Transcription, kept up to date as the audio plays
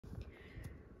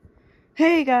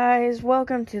Hey guys,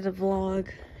 welcome to the vlog.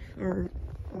 Or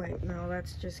wait, no,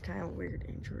 that's just kind of weird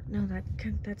intro. No,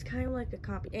 that's kind of like a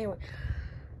copy. Anyway,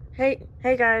 hey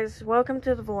guys, welcome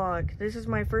to the vlog. This is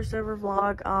my first ever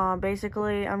vlog.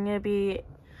 Basically, I'm gonna be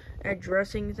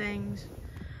addressing things.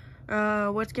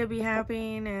 What's gonna be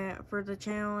happening for the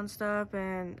channel and stuff,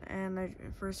 and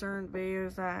for certain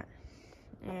videos that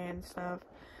and stuff.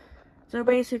 So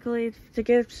basically, to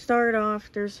get started off,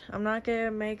 I'm not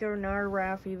gonna make another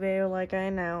Raffi video like I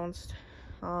announced,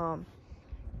 because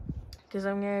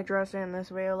I'm gonna address it in this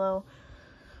video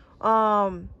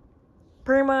though.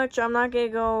 Pretty much, I'm not gonna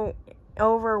go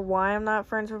over why I'm not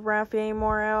friends with Raffi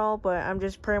anymore at all, but I'm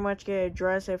just pretty much gonna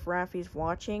address if Raffi's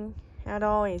watching at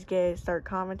all. He's gonna start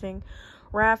commenting.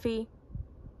 Raffi,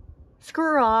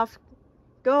 screw off,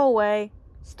 go away,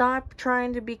 stop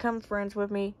trying to become friends with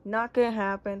me. Not gonna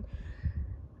happen.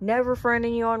 Never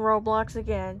friending you on Roblox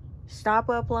again.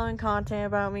 Stop uploading content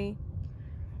about me,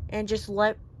 and just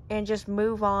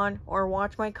move on or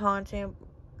watch my content.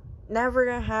 Never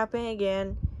gonna happen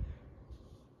again.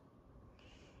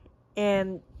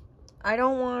 And I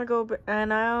don't want to go,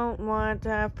 and I don't want to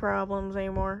have problems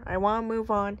anymore. I want to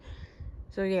move on.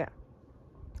 So yeah,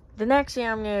 the next thing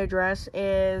I'm gonna address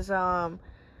is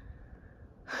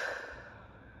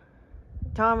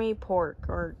Tommy Pork,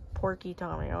 or Porky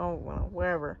Tommy. Oh well,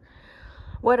 whatever.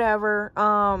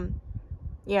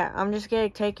 Yeah, I'm just gonna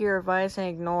take your advice and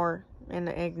ignore,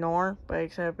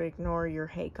 but ignore your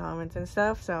hate comments and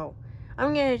stuff. So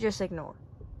I'm gonna just ignore.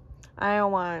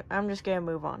 I'm just gonna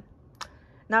move on.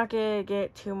 Not gonna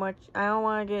get too much. I don't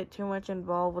want to get too much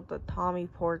involved with the Tommy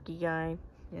Porky guy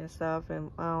and stuff,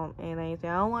 and anything.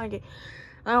 I don't want to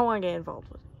get involved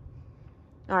with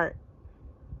it. All right.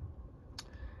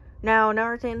 Now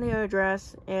another thing to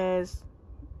address is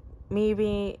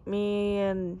me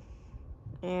and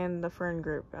the friend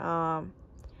group. So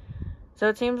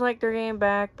it seems like they're getting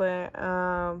back, but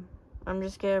I'm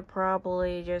just gonna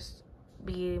probably just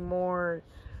be more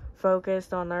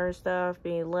focused on other stuff,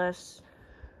 be less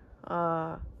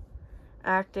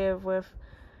active with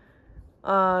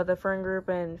the friend group,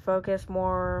 and focus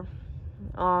more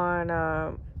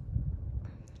on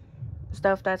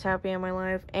stuff that's happening in my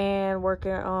life, and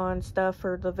working on stuff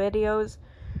for the videos.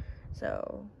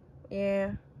 So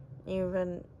yeah, I'm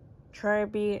gonna try to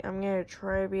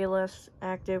be less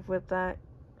active with that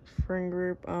friend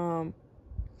group, that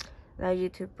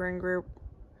YouTube friend group.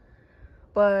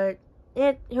 But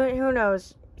who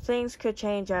knows? Things could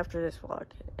change after this vlog.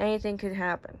 Anything could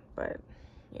happen, but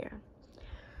yeah.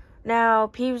 Now,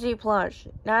 PvZ Plush.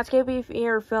 Now, it's gonna be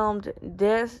filmed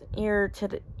this year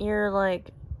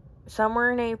like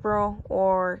somewhere in April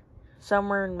or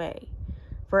somewhere in May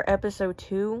for episode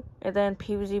 2, and then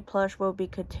PvZ Plush will be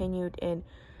continued in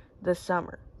the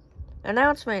summer.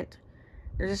 Announcement: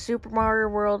 there's a Super Mario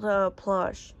World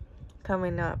plush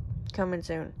coming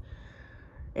soon.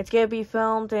 It's gonna be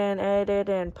filmed and edited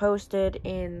and posted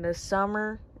in the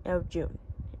summer of June.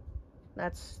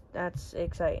 That's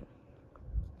exciting.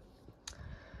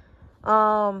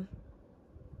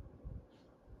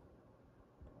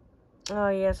 Oh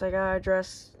yes, I gotta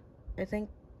address.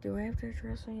 Do I have to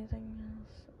address anything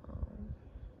else?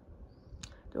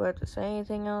 Do I have to say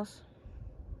anything else?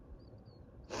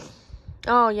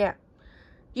 Oh yeah,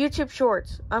 YouTube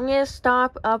Shorts. I'm gonna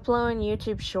stop uploading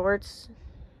YouTube Shorts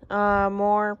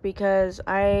more because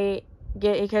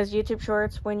YouTube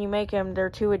Shorts, when you make them, they're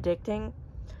too addicting.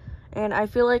 And I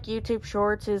feel like YouTube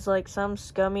Shorts is like some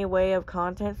scummy way of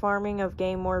content farming, of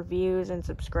getting more views and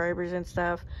subscribers and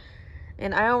stuff.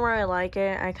 And I don't really like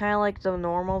it. I kind of like the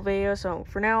normal videos. So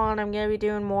for now on, I'm going to be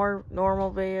doing more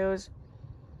normal videos.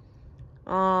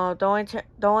 The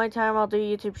only time I'll do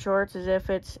YouTube Shorts is if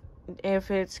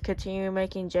it's continue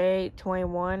making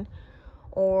J21,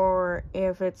 or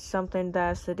if it's something that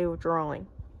has to do with drawing.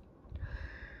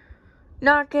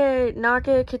 Not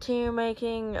gonna continue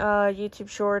making YouTube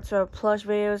Shorts or plush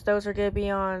videos. Those are gonna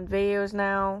be on videos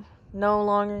now. No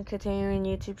longer continuing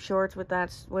YouTube Shorts with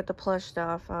the plush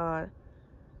stuff.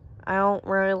 I don't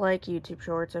really like YouTube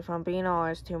Shorts, if I'm being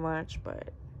honest, too much,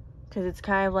 but because it's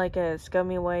kind of like a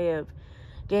scummy way of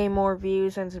getting more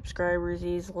views and subscribers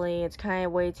easily. It's kind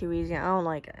of way too easy. I don't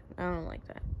like it. I don't like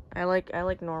that. I like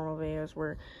normal videos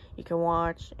where you can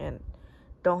watch and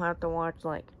don't have to watch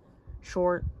like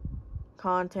short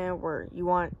content where you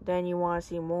want to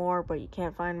see more, but you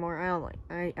can't find more. I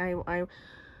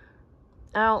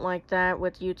don't like that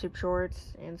with YouTube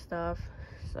Shorts and stuff.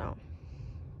 So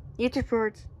YouTube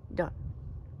Shorts done.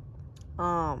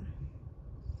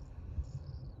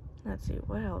 Let's see,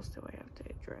 what else do I have to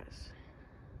address?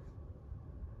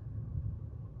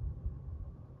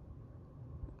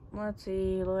 let's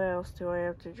see, what else do I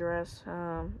have to address?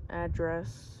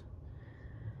 Address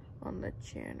on the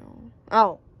channel.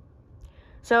 Oh,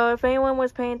 so if anyone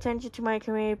was paying attention to my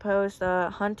community post,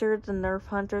 Hunter, the Nerf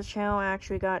Hunters channel,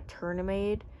 actually got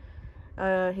terminated.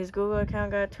 His Google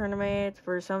account got terminated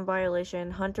for some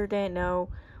violation. Hunter didn't know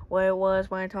what it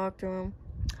was when I talked to him.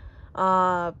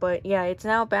 But yeah, it's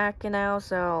now back now,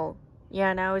 so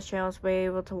yeah, now his channel's be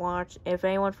able to watch. If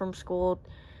anyone from school,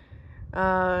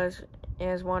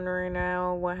 is wondering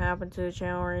now what happened to the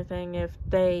channel or anything, if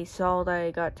they saw that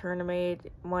it got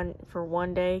terminated for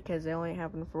one day, because it only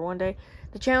happened for one day,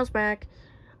 the channel's back.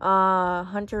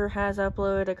 Hunter has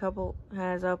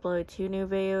uploaded 2 new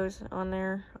videos on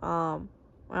there. I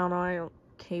don't know, I don't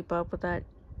keep up with that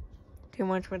too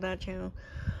much with that channel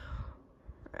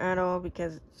at all,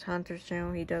 because it's Hunter's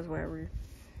channel, he does whatever.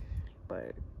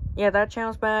 But yeah, that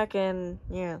channel's back, and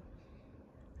yeah,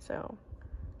 so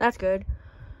that's good.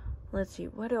 Let's see,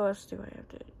 what else do I have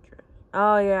to address?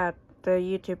 Oh yeah, the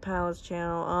YouTube Pals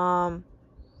channel.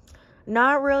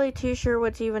 Not really too sure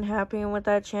what's even happening with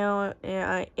that channel.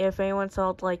 If anyone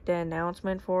saw like the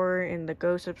announcement for it and the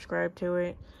go subscribe to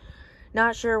it,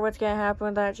 not sure what's gonna happen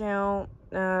with that channel.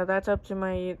 That's up to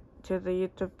the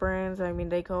YouTube friends. I mean,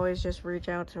 they can always just reach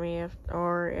out to me if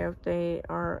I'm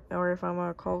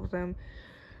gonna call them.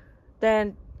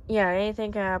 Then yeah,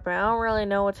 anything can happen. I don't really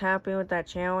know what's happening with that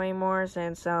channel anymore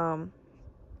since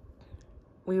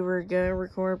we were gonna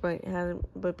record,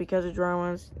 but because of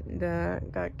dramas,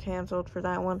 got canceled for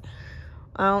that one.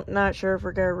 I'm not sure if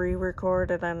we're gonna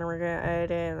re-record it, then we're gonna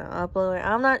edit it and upload it.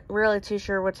 I'm not really too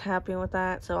sure what's happening with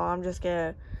that, so I'm just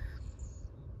gonna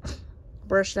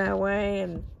brush that away.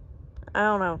 And I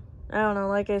don't know.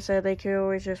 Like I said, they could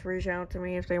always just reach out to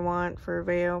me if they want for a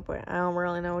video, but I don't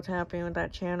really know what's happening with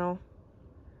that channel.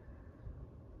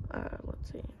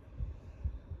 Let's see.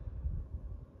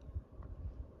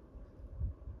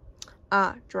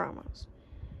 Dramas.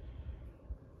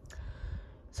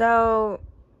 So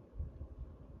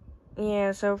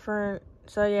yeah, for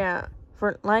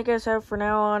like I said, for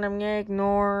now on, I'm gonna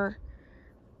ignore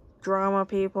drama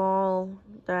people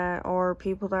or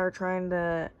people that are trying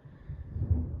to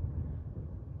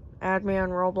add me on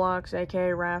Roblox,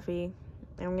 aka Raffy.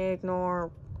 I'm gonna ignore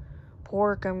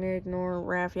Pork, I'm gonna ignore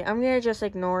Raffy. I'm gonna just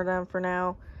ignore them for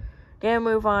now. Gonna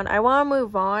move on. I wanna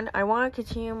move on. I wanna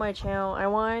continue my channel. I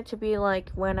want it to be like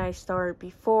when I started,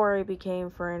 before I became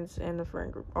friends in the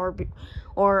friend group.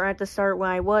 Or at the start when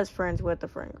I was friends with the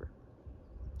friend group.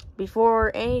 Before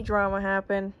any drama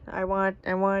happened, I want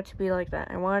it to be like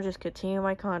that. I want to just continue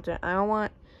my content. I don't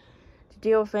want to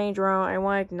deal with any drama. I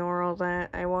want to ignore all that.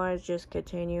 I want to just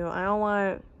continue. I don't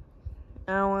want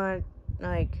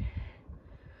like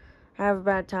have a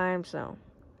bad time. So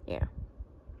yeah,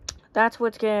 that's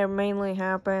what's gonna mainly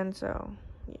happen. So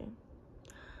yeah.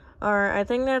 Alright, I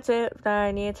think that's it that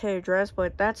I need to address.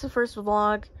 But that's the first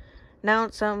vlog. Now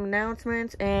some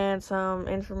announcements and some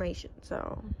information.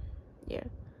 So yeah.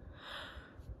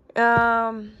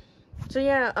 So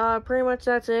yeah, pretty much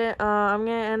that's it. I'm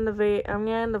gonna end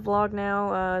the vlog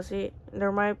now. See,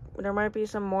 there might be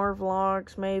some more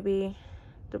vlogs, maybe.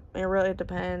 It really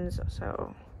depends.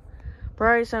 So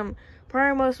probably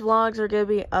most vlogs are gonna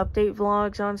be update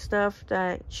vlogs on stuff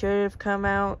that should have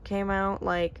came out.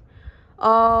 Like,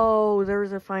 oh,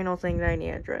 there's a final thing that I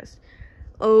need to address.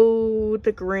 Oh,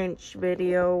 the Grinch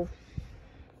video.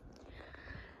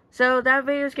 So that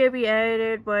video's gonna be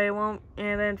edited, but it won't,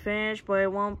 and then finished, but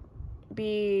it won't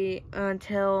be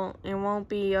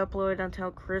uploaded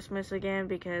until Christmas again,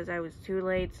 because I was too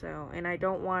late. So, and I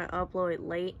don't want to upload it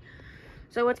late.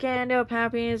 So what's gonna end up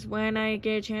happening is when I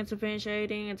get a chance to finish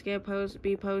editing, it's gonna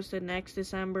be posted next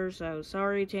December. So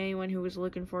sorry to anyone who was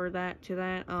looking forward to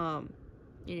that.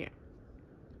 Yeah.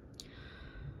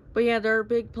 But yeah, there are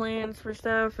big plans for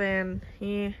stuff, and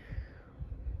yeah.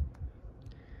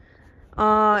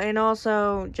 And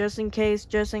also, just in case,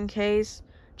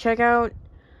 check out,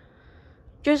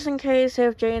 just in case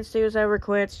if Jane Stews ever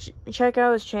quits, check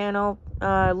out his channel.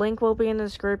 Link will be in the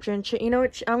description. You know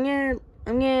what? I'm gonna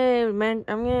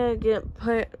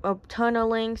put a ton of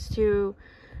links to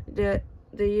the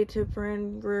YouTube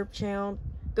friend group channel.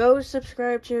 Go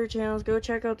subscribe to their channels. Go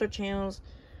check out their channels.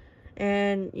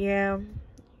 And yeah,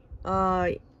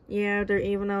 yeah,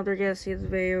 even though they're gonna see the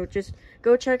video, just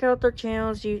go check out their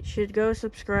channels. You should go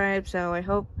subscribe. So I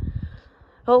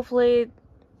hopefully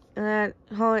that,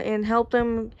 and help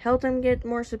them get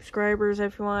more subscribers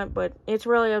if you want. But it's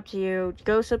really up to you.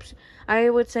 I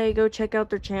would say go check out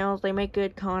their channels. They make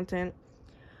good content.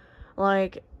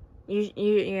 Like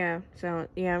yeah. So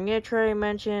yeah, I'm gonna try to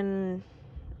mention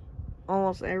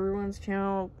almost everyone's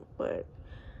channel, but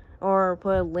or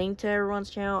put a link to everyone's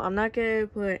channel. I'm not gonna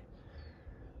put,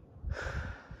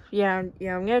 I'm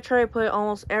gonna try to put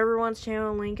almost everyone's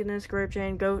channel link in the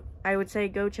description. I would say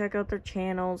go check out their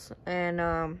channels,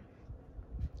 and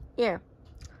yeah.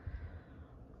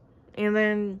 And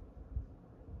then,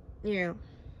 yeah.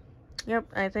 Yep,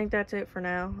 I think that's it for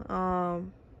now.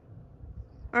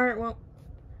 Alright, well,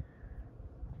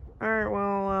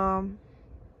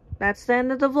 that's the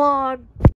end of the vlog.